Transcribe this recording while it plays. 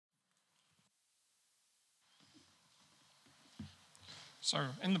So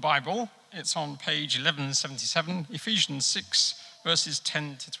in the Bible, it's on page 1177, Ephesians 6, verses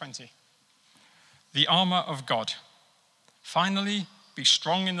 10 to 20. The armor of God. Finally, be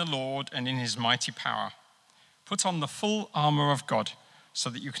strong in the Lord and in his mighty power. Put on the full armor of God so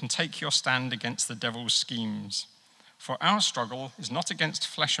that you can take your stand against the devil's schemes. For our struggle is not against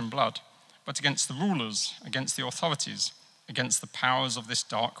flesh and blood, but against the rulers, against the authorities, against the powers of this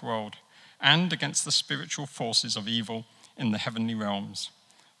dark world, and against the spiritual forces of evil in the heavenly realms.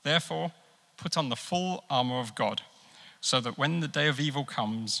 Therefore, put on the full armor of God, so that when the day of evil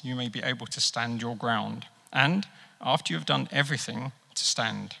comes, you may be able to stand your ground, and, after you have done everything, to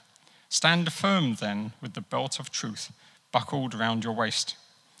stand. Stand firm then with the belt of truth buckled around your waist,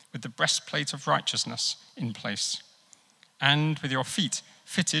 with the breastplate of righteousness in place, and with your feet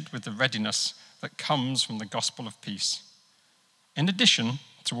fitted with the readiness that comes from the gospel of peace. In addition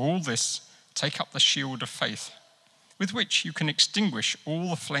to all this, take up the shield of faith, with which you can extinguish all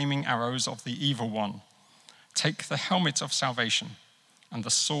the flaming arrows of the evil one. Take the helmet of salvation and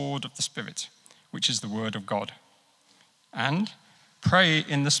the sword of the Spirit, which is the word of God. And pray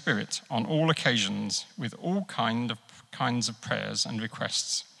in the Spirit on all occasions with all kinds of prayers and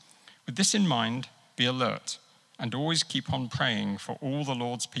requests. With this in mind, be alert and always keep on praying for all the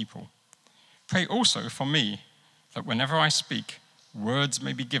Lord's people. Pray also for me, that whenever I speak, words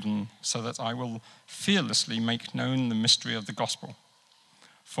may be given so that I will fearlessly make known the mystery of the gospel,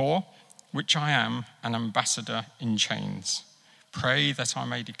 for which I am an ambassador in chains. Pray that I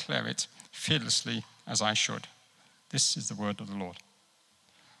may declare it fearlessly as I should. This is the word of the Lord.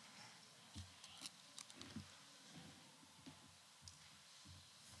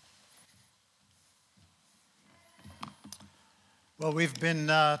 Well, we've been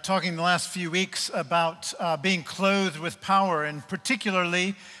talking the last few weeks about being clothed with power, and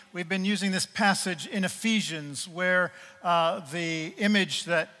particularly we've been using this passage in Ephesians where the image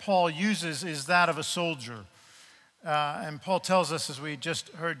that Paul uses is that of a soldier. And Paul tells us, as we just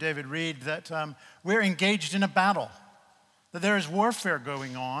heard David read, that we're engaged in a battle, that there is warfare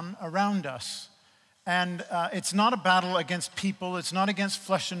going on around us. And it's not a battle against people, it's not against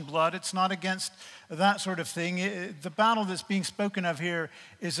flesh and blood, it's not against that sort of thing. The battle that's being spoken of here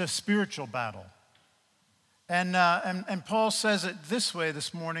is a spiritual battle. And Paul says it this way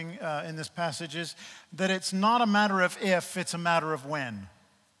this morning in this passage, is that it's not a matter of if, it's a matter of when.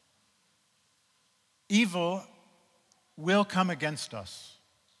 Evil will come against us.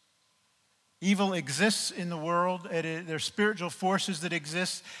 Evil exists in the world. There are spiritual forces that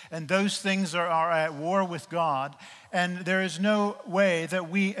exist, and those things are at war with God. And there is no way that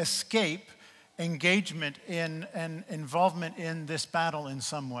we escape engagement in and involvement in this battle in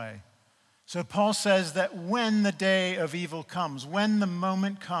some way. So Paul says that when the day of evil comes, when the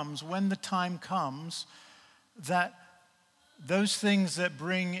moment comes, when the time comes, that those things that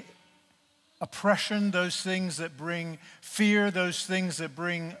bring oppression, those things that bring fear, those things that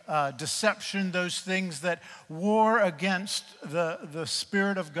bring deception, those things that war against the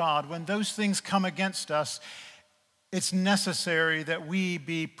Spirit of God, when those things come against us, it's necessary that we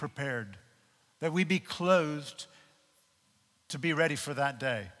be prepared, that we be clothed to be ready for that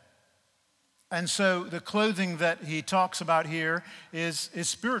day. And so the clothing that he talks about here is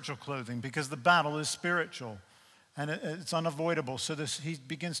spiritual clothing, because the battle is spiritual. And it's unavoidable. So he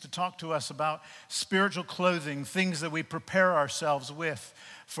begins to talk to us about spiritual clothing, things that we prepare ourselves with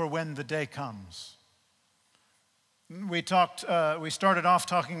for when the day comes. We started off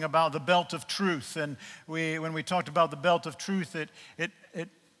talking about the belt of truth, and when we talked about the belt of truth,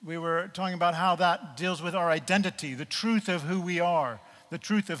 we were talking about how that deals with our identity, the truth of who we are, the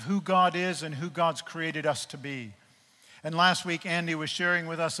truth of who God is and who God's created us to be. And last week, Andy was sharing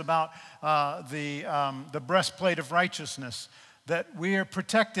with us about the breastplate of righteousness, that we are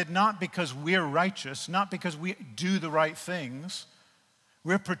protected not because we're righteous, not because we do the right things.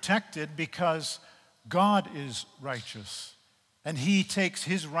 We're protected because God is righteous, and he takes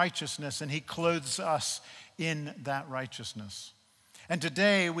his righteousness and he clothes us in that righteousness. And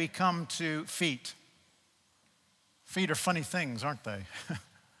today we come to feet. Feet are funny things, aren't they?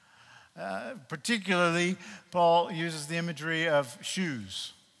 Particularly, Paul uses the imagery of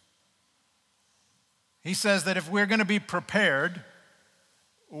shoes. He says that if we're going to be prepared,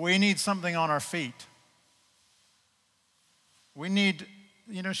 we need something on our feet. We need,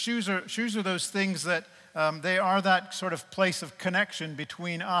 shoes are those things that they are that sort of place of connection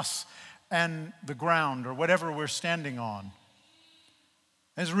between us and the ground or whatever we're standing on.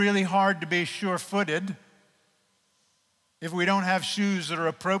 It's really hard to be sure-footed if we don't have shoes that are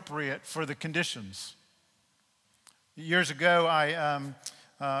appropriate for the conditions. Years ago,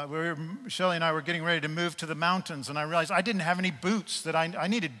 Shelley and I were getting ready to move to the mountains, and I realized I didn't have any boots. That I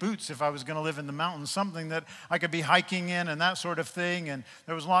needed boots if I was going to live in the mountains, something that I could be hiking in and that sort of thing. And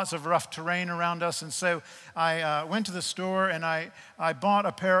there was lots of rough terrain around us, and so I went to the store and I bought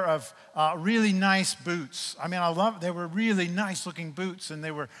a pair of really nice boots. I mean, they were really nice looking boots, and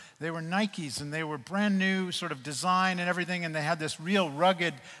they were Nikes, and they were brand new sort of design and everything, and they had this real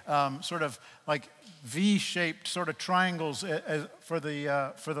rugged sort of like V-shaped sort of triangles for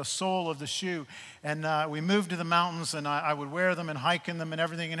the sole of the shoe. And we moved to the mountains, and I would wear them and hike in them and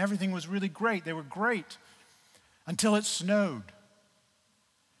everything was really great. They were great until it snowed.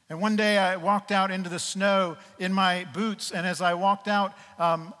 And one day I walked out into the snow in my boots, and as I walked out,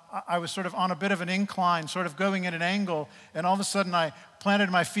 I was sort of on a bit of an incline, sort of going at an angle, and all of a sudden I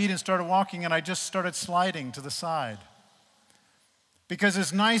planted my feet and started walking, and I just started sliding to the side. Because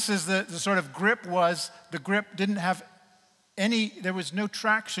as nice as the sort of grip was, the grip didn't have there was no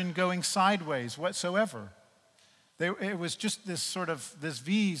traction going sideways whatsoever. It was just this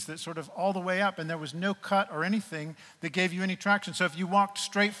V's that sort of all the way up, and there was no cut or anything that gave you any traction. So if you walked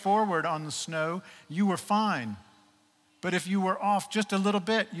straight forward on the snow, you were fine. But if you were off just a little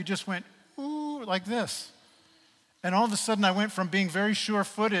bit, you just went, ooh, like this. And all of a sudden, I went from being very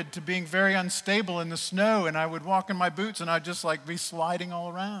sure-footed to being very unstable in the snow, and I would walk in my boots, and I'd just like be sliding all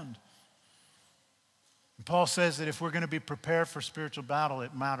around. And Paul says that if we're going to be prepared for spiritual battle,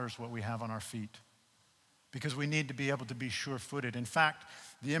 it matters what we have on our feet, because we need to be able to be sure-footed. In fact,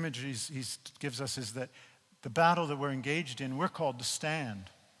 the image he gives us is that the battle that we're engaged in, we're called to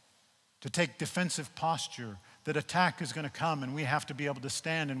stand, to take defensive posture. That attack is going to come, and we have to be able to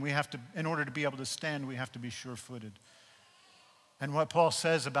stand, and in order to be able to stand, we have to be sure-footed. And what Paul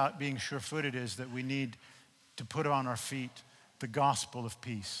says about being sure-footed is that we need to put on our feet the gospel of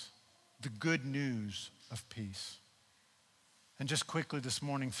peace, the good news of peace. And just quickly this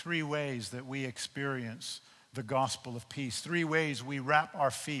morning, 3 ways that we experience the gospel of peace, 3 ways we wrap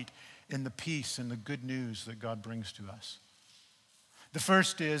our feet in the peace and the good news that God brings to us. The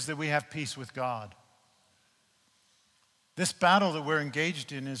first is that we have peace with God. This battle that we're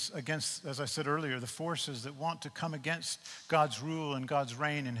engaged in is against, as I said earlier, the forces that want to come against God's rule and God's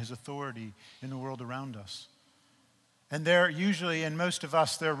reign and his authority in the world around us. And there usually, in most of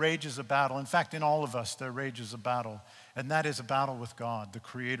us, there rages a battle. In fact, in all of us, there rages a battle. And that is a battle with God, the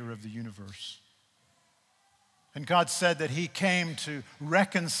creator of the universe. And God said that he came to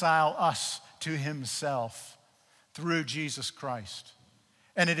reconcile us to himself through Jesus Christ.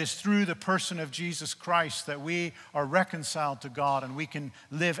 And it is through the person of Jesus Christ that we are reconciled to God and we can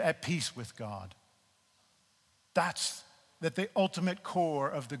live at peace with God. That's the ultimate core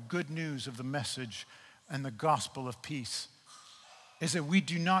of the good news of the message and the gospel of peace is that we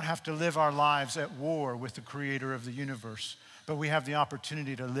do not have to live our lives at war with the creator of the universe, but we have the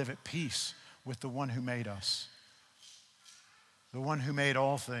opportunity to live at peace with the one who made us, the one who made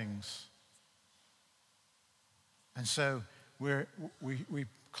all things. And so we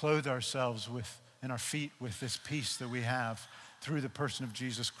clothe ourselves and our feet with this peace that we have through the person of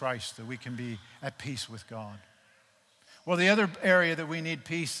Jesus Christ, that we can be at peace with God. Well, the other area that we need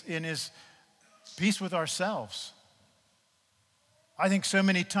peace in is peace with ourselves. I think so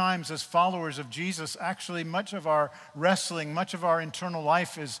many times as followers of Jesus, actually much of our wrestling, much of our internal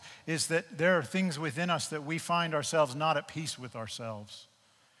life is that there are things within us that we find ourselves not at peace with ourselves.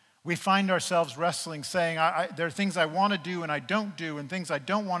 We find ourselves wrestling, saying, there are things I want to do and I don't do, and things I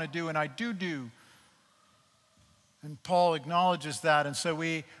don't want to do and I do. And Paul acknowledges that, and so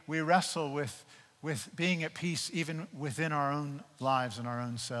we wrestle with being at peace even within our own lives and our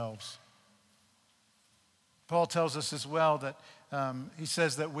own selves. Paul tells us as well that he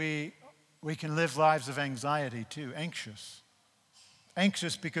says that we can live lives of anxiety too, anxious.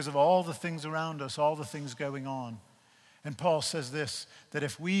 Anxious because of all the things around us, all the things going on. And Paul says this, that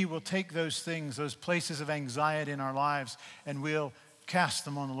if we will take those things, those places of anxiety in our lives, and we'll cast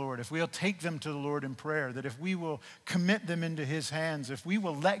them on the Lord, if we'll take them to the Lord in prayer, that if we will commit them into his hands, if we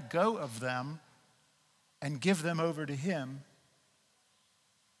will let go of them and give them over to him,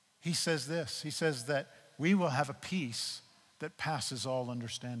 he says this, he says that we will have a peace that passes all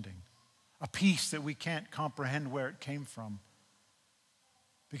understanding, a peace that we can't comprehend where it came from.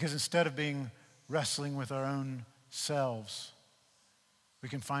 Because instead of wrestling with our own selves, we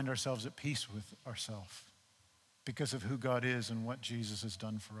can find ourselves at peace with ourselves because of who God is and what Jesus has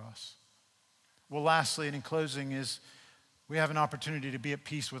done for us. Well, lastly, and in closing, is we have an opportunity to be at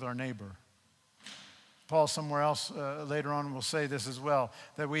peace with our neighbor. Paul somewhere else later on will say this as well,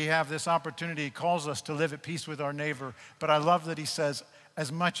 that we have this opportunity. He calls us to live at peace with our neighbor, but I love that he says,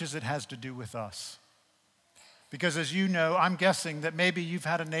 as much as it has to do with us. Because as you know, I'm guessing that maybe you've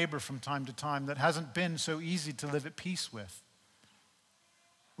had a neighbor from time to time that hasn't been so easy to live at peace with.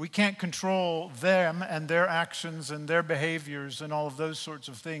 We can't control them and their actions and their behaviors and all of those sorts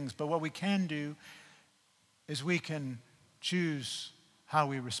of things. But what we can do is we can choose how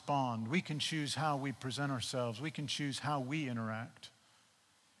we respond. We can choose how we present ourselves. We can choose how we interact.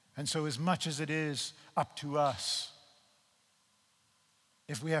 And so as much as it is up to us,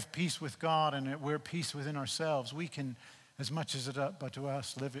 if we have peace with God and we're at peace within ourselves, we can, as much as it's up to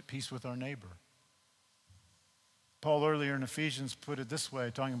us, live at peace with our neighbor. Paul earlier in Ephesians put it this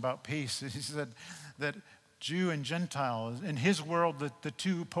way, talking about peace. He said that Jew and Gentile, in his world, the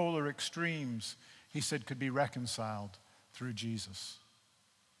two polar extremes, he said, could be reconciled through Jesus.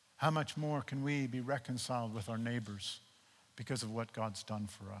 How much more can we be reconciled with our neighbors because of what God's done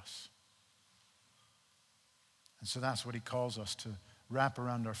for us? And so that's what he calls us to wrap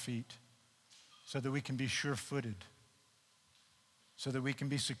around our feet so that we can be sure-footed, so that we can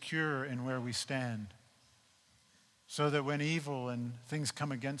be secure in where we stand, so that when evil and things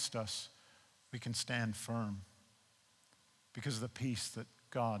come against us, we can stand firm because of the peace that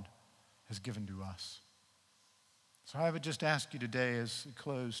God has given to us. So I would just ask you today as we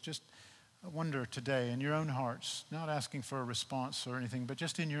close, just wonder today in your own hearts, not asking for a response or anything, but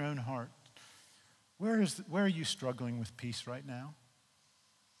just in your own heart, where are you struggling with peace right now?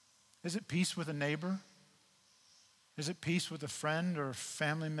 Is it peace with a neighbor? Is it peace with a friend or a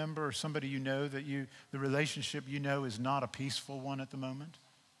family member or somebody you know that the relationship you know is not a peaceful one at the moment?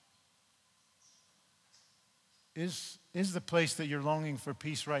 Is the place that you're longing for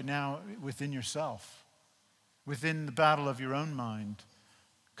peace right now within yourself, within the battle of your own mind,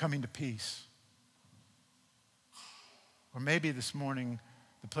 coming to peace? Or maybe this morning,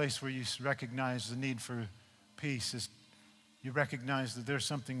 the place where you recognize the need for peace is you recognize that there's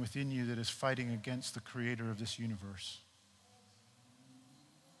something within you that is fighting against the creator of this universe.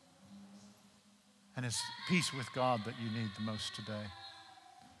 And it's peace with God that you need the most today.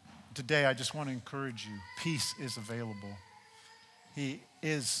 Today, I just want to encourage you. Peace is available. He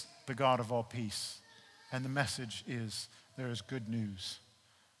is the God of all peace. And the message is there is good news.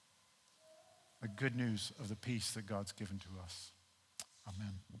 The good news of the peace that God's given to us.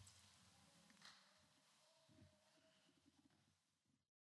 Amen.